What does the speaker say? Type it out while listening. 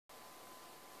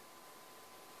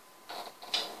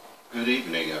Good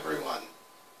evening, everyone.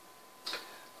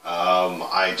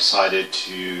 I decided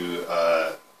to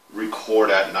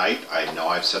record at night. I know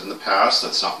I've said in the past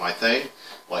that's not my thing.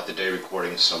 I like the day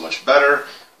recording so much better,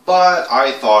 but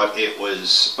I thought it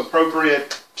was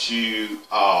appropriate to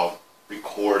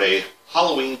record a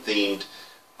Halloween-themed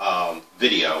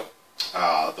video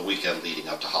the weekend leading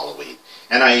up to Halloween.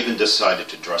 And I even decided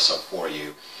to dress up for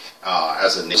you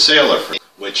as a sailor,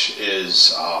 which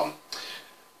is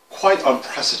quite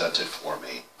unprecedented for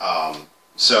me.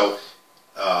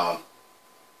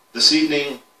 This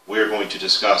evening we're going to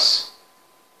discuss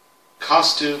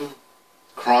costume,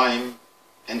 crime,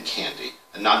 and candy,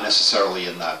 and not necessarily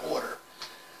in that order.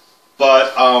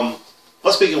 But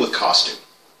let's begin with costume.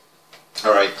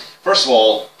 All right. First of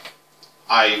all,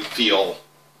 I feel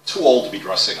too old to be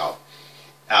dressing up.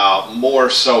 More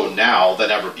so now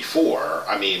than ever before.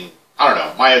 I mean, I don't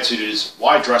know. My attitude is,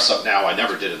 why dress up now? I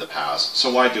never did in the past,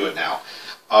 so why do it now?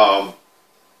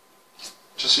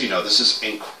 Just so you know, this is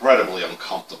incredibly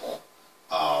uncomfortable.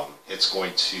 It's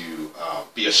going to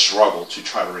be a struggle to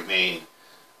try to remain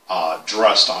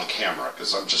dressed on camera,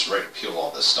 because I'm just ready to peel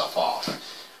all this stuff off.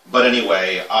 But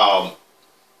anyway,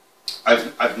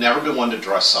 I've never been one to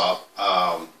dress up.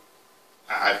 I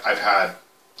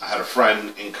had a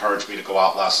friend encourage me to go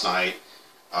out last night.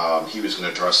 He was going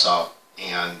to dress up.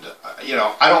 And, you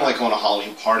know, I don't like going to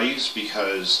Halloween parties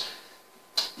because,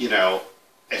 you know,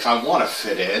 if I want to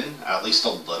fit in, at least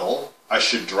a little, I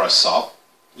should dress up,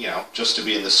 you know, just to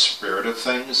be in the spirit of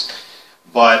things.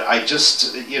 But I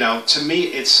just, you know, to me,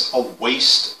 it's a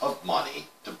waste of money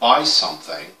to buy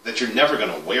something that you're never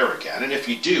going to wear again. And if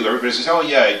you do, everybody says, oh,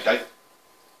 yeah,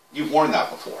 you've worn that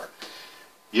before.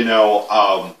 You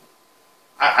know,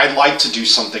 I'd like to do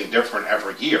something different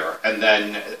every year. And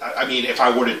then, I mean, if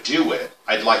I were to do it,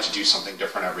 I'd like to do something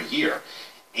different every year.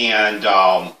 And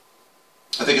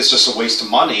I think it's just a waste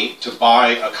of money to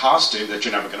buy a costume that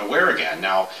you're never going to wear again.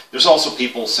 Now, there's also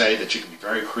people say that you can be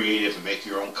very creative and make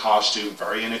your own costume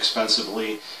very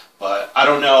inexpensively. But I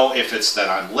don't know if it's that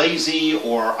I'm lazy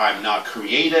or I'm not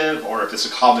creative or if it's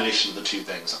a combination of the two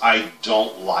things. I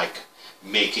don't like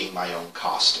making my own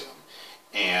costume.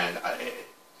 And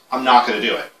I'm not going to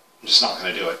do it. I'm just not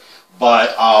going to do it.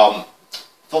 But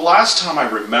the last time I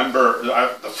remember,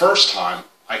 the first time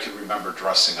I can remember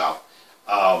dressing up,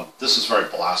 this is very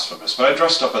blasphemous, but I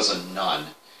dressed up as a nun.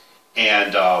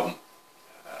 And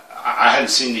I hadn't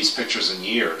seen these pictures in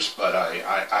years, but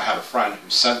I had a friend who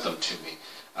sent them to me.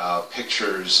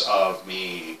 Pictures of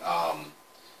me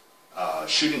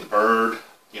shooting the bird,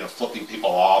 you know, flipping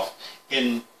people off,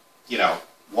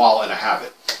 while in a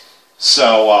habit.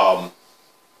 So,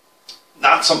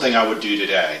 not something I would do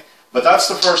today, but that's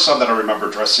the first time that I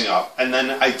remember dressing up. And then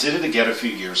I did it again a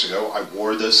few years ago. I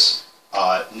wore this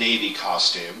Navy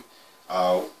costume,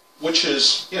 which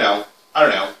is, you know, I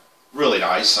don't know, really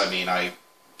nice. I mean, I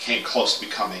came close to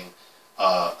becoming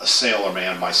a sailor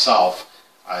man myself.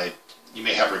 You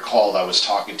may have recalled I was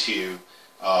talking to you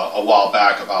a while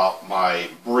back about my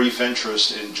brief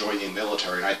interest in joining the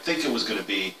military, and I think it was going to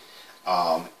be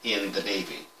in the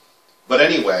Navy. But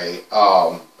anyway,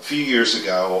 a few years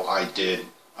ago, I did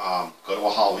go to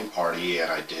a Halloween party,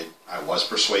 and I was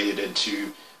persuaded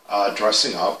into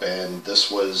dressing up, and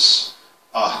this was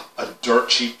a dirt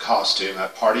cheap costume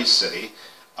at Party City.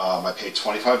 I paid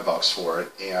 $25 for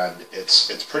it, and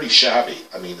it's pretty shabby.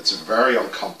 I mean, it's very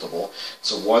uncomfortable.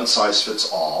 It's a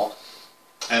one-size-fits-all.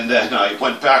 And then I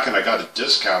went back and I got a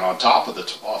discount on top of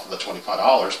off of the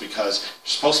 $25 because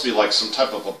it's supposed to be like some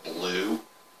type of a blue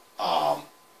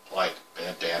like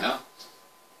bandana,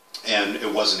 and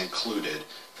it wasn't included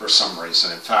for some reason.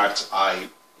 In fact, I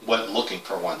went looking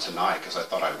for one tonight because I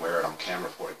thought I'd wear it on camera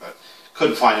for you, but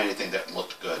couldn't find anything that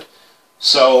looked good.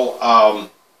 So,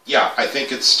 yeah, I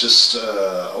think it's just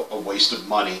a waste of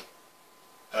money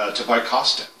to buy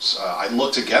costumes. I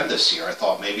looked again this year. I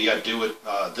thought maybe I'd do it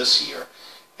this year,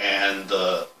 and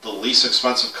the least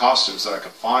expensive costumes that I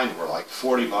could find were like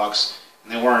 $40,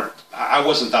 and they weren't. I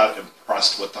wasn't that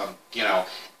impressed with them. You know,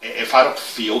 if I don't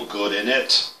feel good in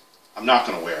it, I'm not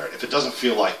going to wear it. If it doesn't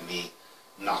feel like me,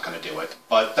 I'm not going to do it.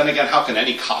 But then again, how can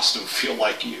any costume feel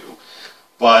like you?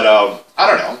 But I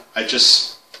don't know. I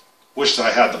just wish that I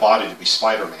had the body to be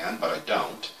Spider-Man, but I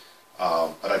don't.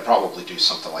 But I'd probably do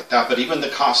something like that. But even the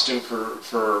costume for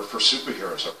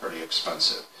superheroes are pretty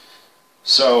expensive.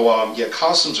 So, yeah,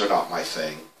 costumes are not my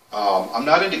thing. I'm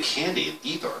not into candy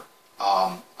either.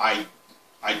 I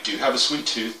do have a sweet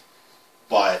tooth,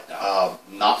 but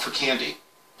not for candy.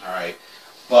 All right.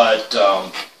 But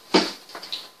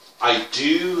I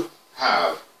do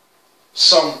have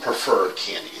some preferred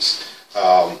candies.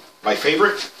 My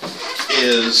favorite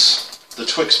is the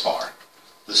Twix bar.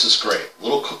 This is great.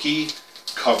 Little cookie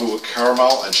covered with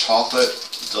caramel and chocolate,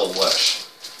 delish.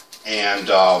 And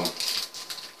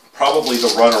probably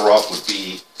the runner-up would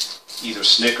be either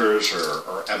Snickers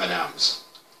or M&M's.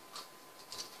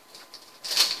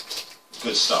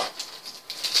 Good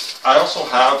stuff. I also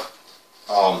have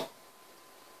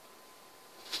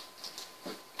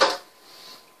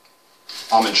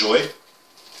Almond Joy.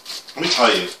 Let me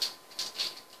tell you,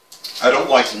 I don't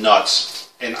like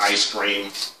nuts in ice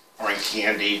cream or in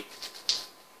candy.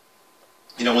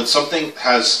 You know, when something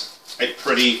has a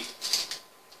pretty,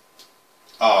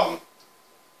 I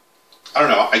don't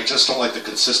know, I just don't like the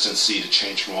consistency to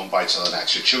change from one bite to the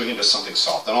next. You're chewing into something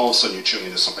soft, then all of a sudden you're chewing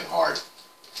into something hard.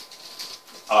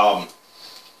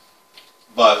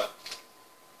 But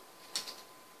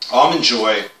Almond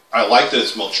Joy, I like that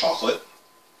it's milk chocolate,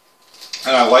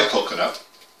 and I like coconut.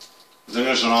 Then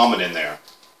there's an almond in there.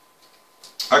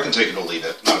 I can take it or leave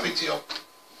it, not a big deal.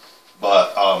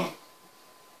 But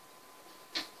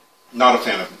not a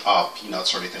fan of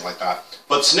peanuts or anything like that.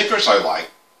 But Snickers I like.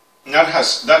 And that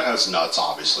has nuts,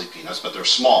 obviously, peanuts, but they're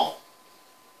small.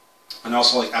 And I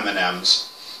also like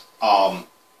M&M's.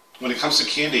 When it comes to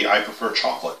candy, I prefer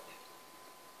chocolate.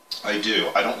 I do.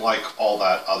 I don't like all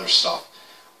that other stuff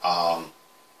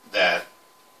that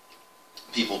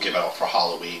people give out for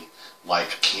Halloween,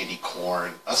 like candy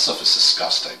corn. That stuff is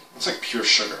disgusting. It's like pure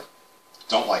sugar.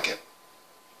 Don't like it.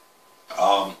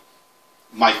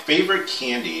 My favorite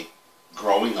candy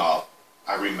growing up,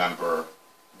 I remember,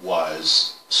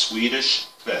 was Swedish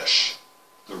Fish,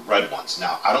 the red ones.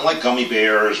 Now, I don't like gummy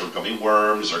bears or gummy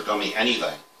worms or gummy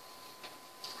anything,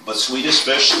 but Swedish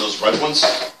Fish, those red ones,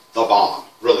 the bomb.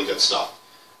 Really good stuff.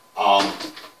 And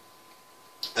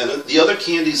the other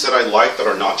candies that I like that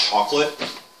are not chocolate,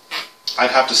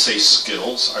 I'd have to say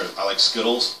Skittles. I like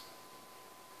Skittles.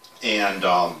 And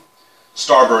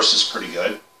Starburst is pretty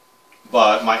good,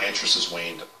 but my interest has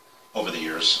waned over the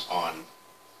years on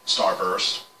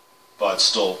Starburst. But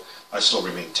still, I still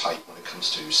remain tight when it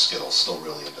comes to Skittles. Still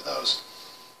really into those.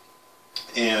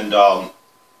 And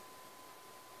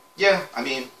yeah, I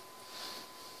mean,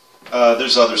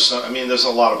 there's other stuff. I mean, there's a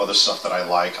lot of other stuff that I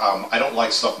like. I don't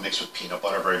like stuff mixed with peanut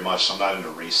butter very much. So I'm not into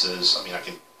Reese's. I mean,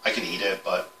 I can eat it,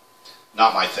 but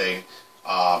not my thing.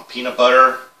 Peanut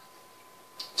butter,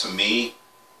 to me,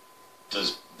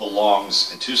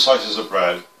 belongs in 2 slices of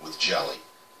bread with jelly.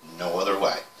 No other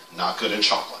way. Not good in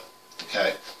chocolate.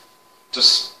 Okay?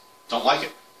 Just don't like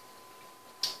it.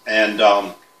 And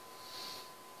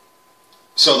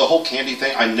so the whole candy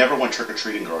thing, I never went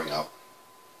trick-or-treating growing up.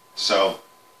 So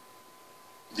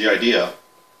the idea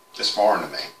is foreign to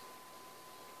me.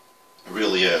 It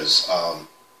really is.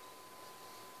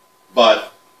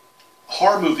 But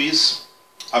horror movies,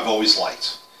 I've always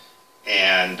liked.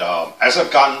 And as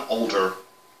I've gotten older,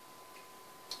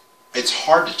 it's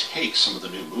hard to take some of the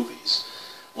new movies.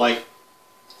 Like,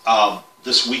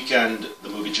 this weekend, the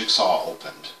movie Jigsaw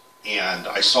opened, and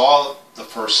I saw the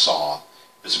first Saw.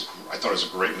 I thought it was a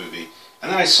great movie.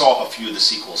 And then I saw a few of the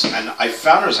sequels, and I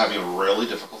found I was having a really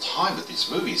difficult time with these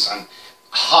movies. And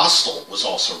Hostel was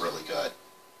also really good.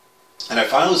 And I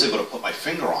finally was able to put my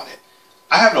finger on it.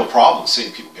 I have no problem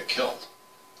seeing people get killed.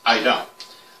 I don't.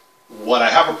 What I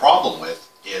have a problem with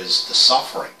is the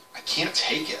suffering. I can't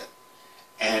take it.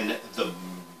 And the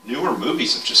newer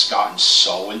movies have just gotten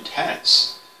so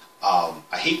intense.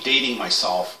 I hate aging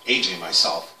myself,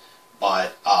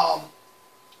 but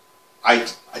I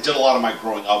did a lot of my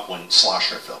growing up when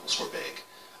slasher films were big.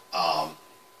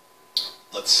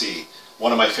 Let's see,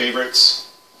 one of my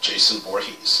favorites, Jason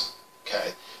Voorhees,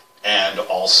 okay, and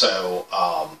also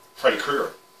Freddy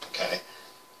Krueger, okay,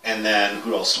 and then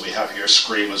who else do we have here?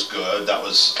 Scream was good. That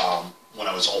was when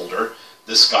I was older.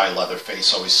 This guy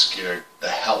Leatherface always scared the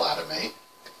hell out of me.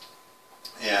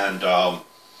 And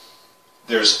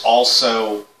there's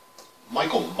also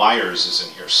Michael Myers is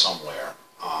in here somewhere.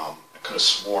 I could have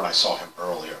sworn I saw him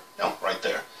earlier. No, right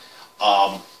there.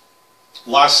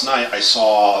 Last night I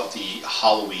saw the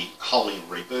Halloween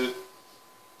reboot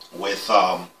with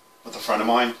a friend of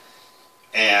mine,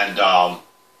 and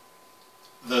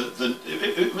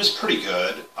it was pretty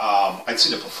good. I'd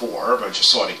seen it before, but I just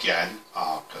saw it again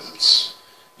because it's,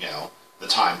 you know, the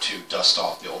time to dust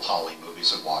off the old Halloween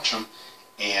movies and watch them.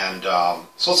 And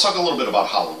so let's talk a little bit about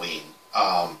Halloween.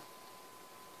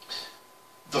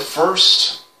 The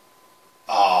first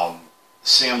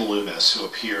Sam Loomis, who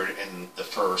appeared in the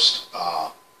first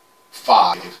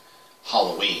 5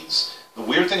 Halloweens. The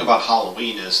weird thing about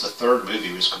Halloween is the third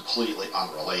movie was completely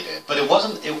unrelated, but it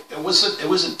wasn't. It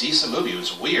was a decent movie. It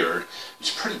was weird. It was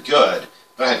pretty good,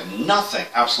 but it had nothing,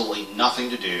 absolutely nothing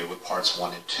to do with parts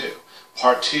 1 and 2.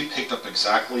 Part 2 picked up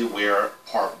exactly where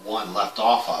Part 1 left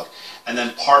off of. And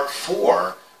then Part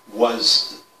 4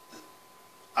 was,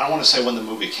 I don't want to say when the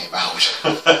movie came out,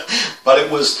 but it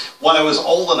was when I was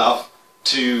old enough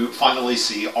to finally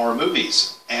see R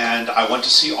movies. And I went to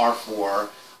see R4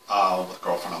 with a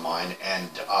girlfriend of mine, and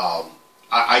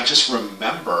I just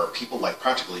remember people like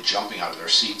practically jumping out of their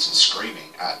seats and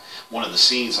screaming at one of the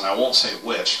scenes, and I won't say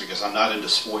which because I'm not into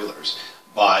spoilers,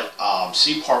 but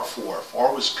see Part 4.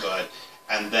 4 was good.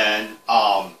 And then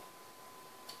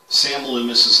Sam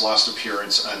Loomis's last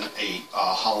appearance in a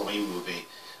Halloween movie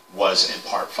was in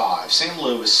Part 5. Sam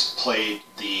Loomis played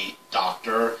the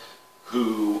doctor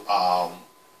who,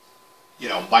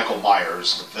 Michael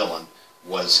Myers, the villain,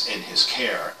 was in his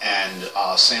care. And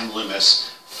Sam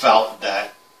Loomis felt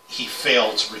that he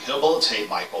failed to rehabilitate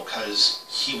Michael because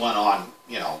he went on,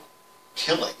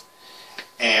 killing.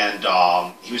 And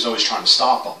he was always trying to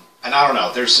stop him. And I don't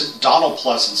know, there's Donald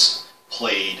Pleasance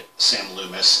played Sam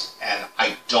Loomis, and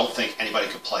I don't think anybody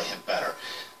could play him better.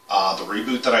 The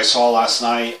reboot that I saw last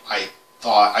night, I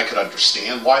thought I could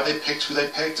understand why they picked who they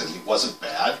picked, and he wasn't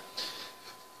bad.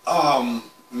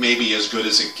 Maybe as good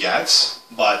as it gets,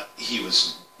 but he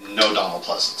was no Donald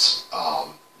Pleasance.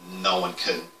 No one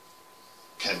can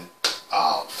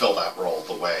fill that role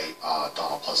the way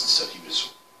Donald Pleasance did. He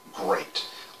was great.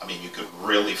 I mean, you could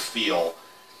really feel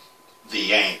the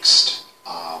angst.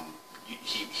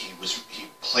 He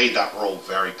played that role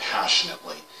very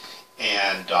passionately,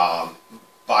 and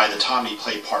by the time he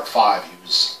played Part 5, he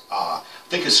was I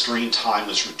think his screen time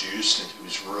was reduced, and he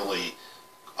was really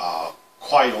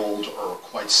quite old or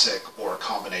quite sick, or a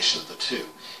combination of the two.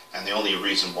 And the only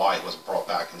reason why he wasn't brought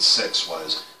back in 6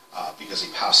 was because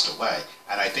he passed away.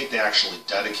 And I think they actually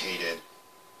dedicated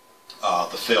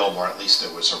the film, or at least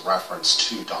there was a reference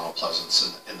to Donald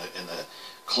Pleasance in the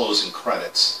closing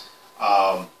credits.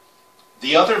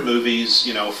 The other movies,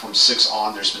 from 6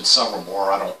 on, there's been several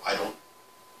more. I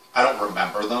don't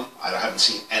remember them. I haven't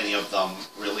seen any of them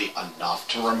really enough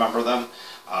to remember them,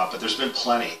 but there's been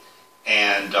plenty.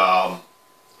 And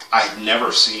I've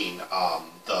never seen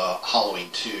the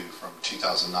Halloween 2 from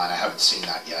 2009. I haven't seen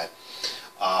that yet.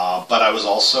 But I was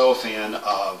also a fan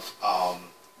of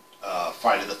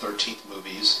Friday the 13th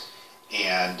movies,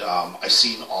 and I've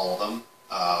seen all of them.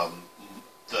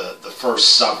 The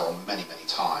first several many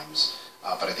times,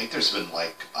 but I think there's been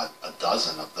like a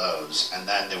dozen of those. And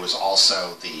then there was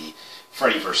also the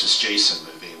Freddy vs. Jason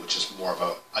movie, which is more of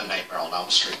a Nightmare on Elm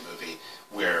Street movie,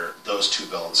 where those two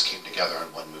villains came together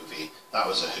in one movie. That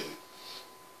was a hoot.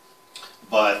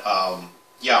 But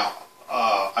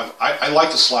I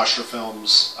like the slasher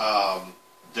films.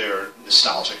 They're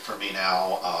nostalgic for me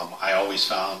now. I always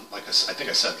found, I think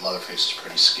I said, Leatherface is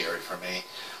pretty scary for me.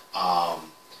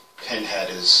 Pinhead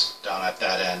is down at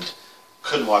that end.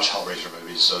 Couldn't watch Hellraiser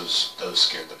movies; those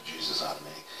scared the bejesus out of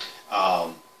me.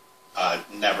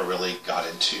 Never really got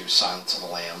into Silence of the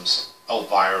Lambs.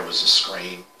 Elvira was a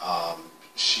Scream. I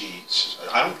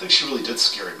don't think she really did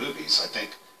scary movies. I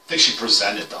think she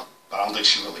presented them, but I don't think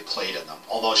she really played in them.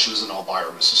 Although she was in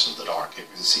Elvira, Mistress of the Dark. If you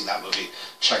haven't seen that movie,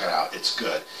 check it out. It's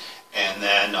good. And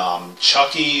then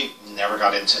Chucky, never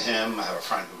got into him. I have a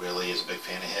friend who really is a big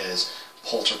fan of his.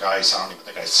 Poltergeist, I don't even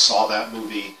think I saw that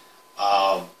movie.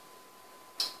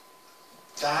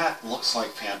 That looks like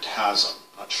Phantasm.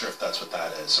 Not sure if that's what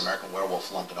that is. American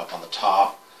Werewolf London up on the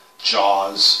top.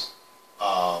 Jaws.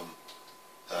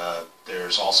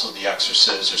 There's also The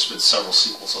Exorcist. There's been several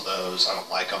sequels of those. I don't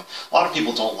like them. A lot of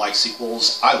people don't like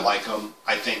sequels. I like them.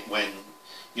 I think when,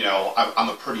 I'm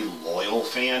a pretty loyal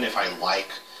fan. If I like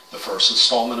the first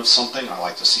installment of something, I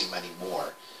like to see many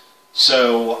more.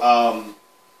 So,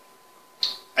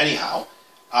 anyhow,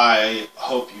 I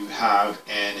hope you have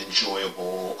an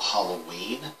enjoyable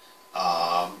Halloween.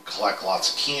 Collect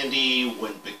lots of candy,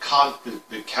 win big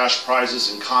cash prizes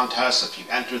and contests if you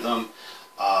enter them.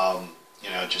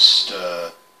 Just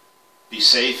be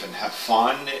safe and have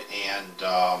fun, and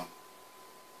we'll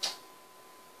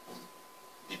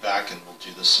be back and we'll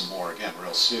do this some more again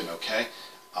real soon, okay?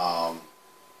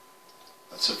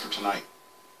 That's it for tonight.